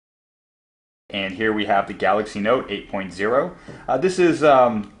And here we have the Galaxy Note 8.0. This is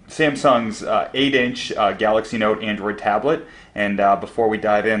Samsung's 8-inch Galaxy Note Android tablet. And before we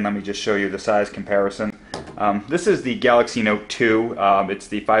dive in, let me just show you the size comparison. This is the Galaxy Note 2. It's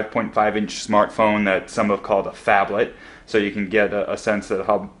the 5.5-inch smartphone that some have called a phablet. So you can get a sense of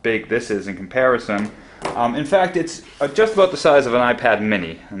how big this is in comparison. In fact, it's just about the size of an iPad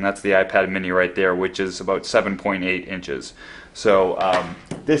mini, and that's the iPad mini right there, which is about 7.8 inches. So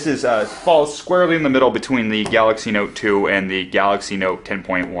this falls squarely in the middle between the Galaxy Note 2 and the Galaxy Note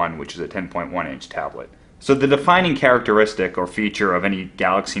 10.1, which is a 10.1-inch tablet. So the defining characteristic or feature of any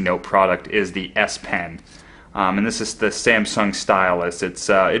Galaxy Note product is the S Pen. And this is the Samsung stylus.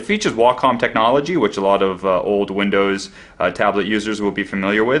 It features Wacom technology, which a lot of old Windows tablet users will be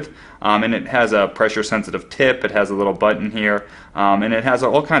familiar with. And it has a pressure-sensitive tip. It has a little button here, and it has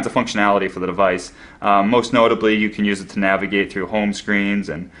all kinds of functionality for the device. Most notably, you can use it to navigate through home screens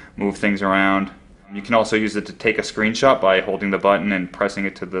and move things around. You can also use it to take a screenshot by holding the button and pressing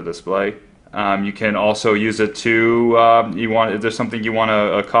it to the display. You can also use it to, if there's something you want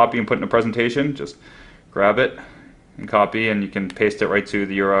to copy and put in a presentation, just grab it and copy, and you can paste it right to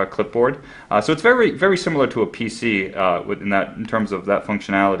your clipboard. So it's very, very similar to a PC in terms of that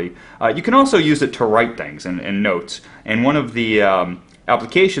functionality. You can also use it to write things and notes. And one of the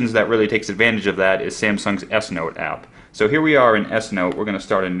applications that really takes advantage of that is Samsung's S Note app. So here we are in S Note. We're going to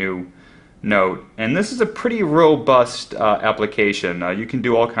start a new note, and this is a pretty robust application. You can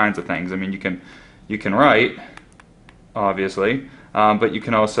do all kinds of things. I mean, you can write, obviously, but you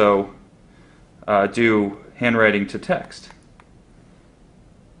can also do handwriting to text.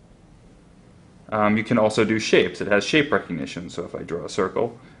 You can also do shapes. It has shape recognition, so if I draw a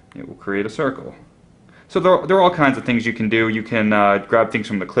circle, it will create a circle. So there are all kinds of things you can do. You can grab things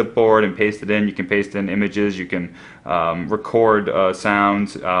from the clipboard and paste it in. You can paste in images. You can record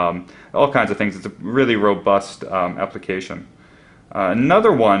sounds, all kinds of things. It's a really robust application.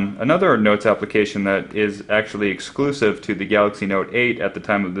 Another Notes application that is actually exclusive to the Galaxy Note 8 at the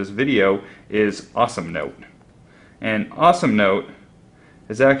time of this video is Awesome Note. And Awesome Note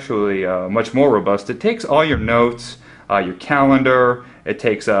is actually much more robust. It takes all your notes, your calendar. It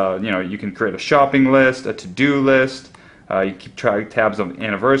takes, you can create a shopping list, a to-do list. You keep tabs of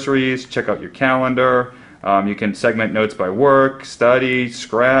anniversaries, check out your calendar. You can segment notes by work, study,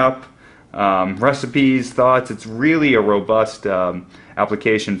 scrap. Recipes, thoughts. It's really a robust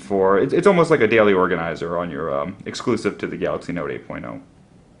application for, it's almost like a daily organizer on your exclusive to the Galaxy Note 8.0.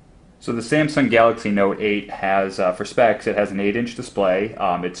 So the Samsung Galaxy Note 8 has, for specs, it has an 8-inch display.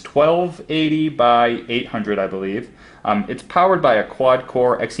 It's 1280 by 800, I believe. It's powered by a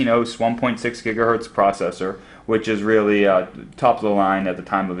quad-core Exynos 1.6 gigahertz processor, which is really top of the line at the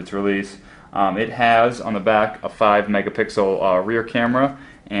time of its release. It has on the back a 5-megapixel rear camera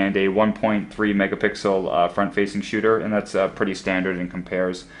and a 1.3 megapixel front-facing shooter, and that's pretty standard and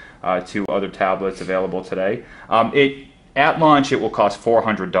compares to other tablets available today. At launch, it will cost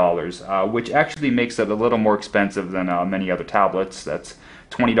 $400, which actually makes it a little more expensive than many other tablets. That's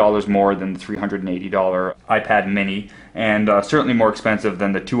 $20 more than the $380 iPad mini, and certainly more expensive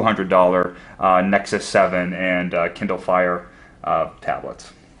than the $200 Nexus 7 and Kindle Fire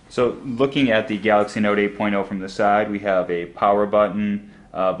tablets. So looking at the Galaxy Note 8.0 from the side, we have a power button,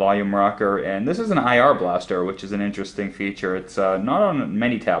 volume rocker, and this is an IR blaster, which is an interesting feature. It's not on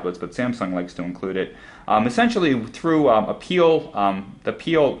many tablets, but Samsung likes to include it. Essentially through the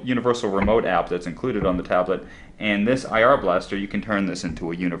Peel Universal Remote app that's included on the tablet, and this IR blaster, you can turn this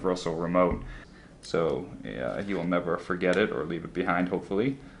into a universal remote. So you will never forget it or leave it behind,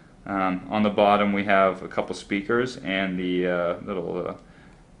 hopefully. On the bottom we have a couple speakers and the little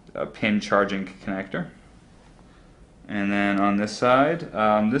pin charging connector. And then on this side,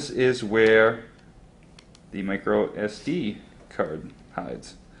 this is where the micro SD card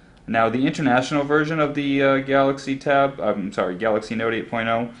hides. Now the international version of the Galaxy Note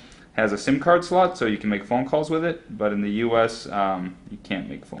 8.0 has a SIM card slot, so you can make phone calls with it, but in the US you can't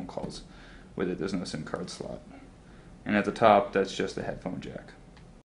make phone calls with it. There's no SIM card slot. And at the top, that's just a headphone jack.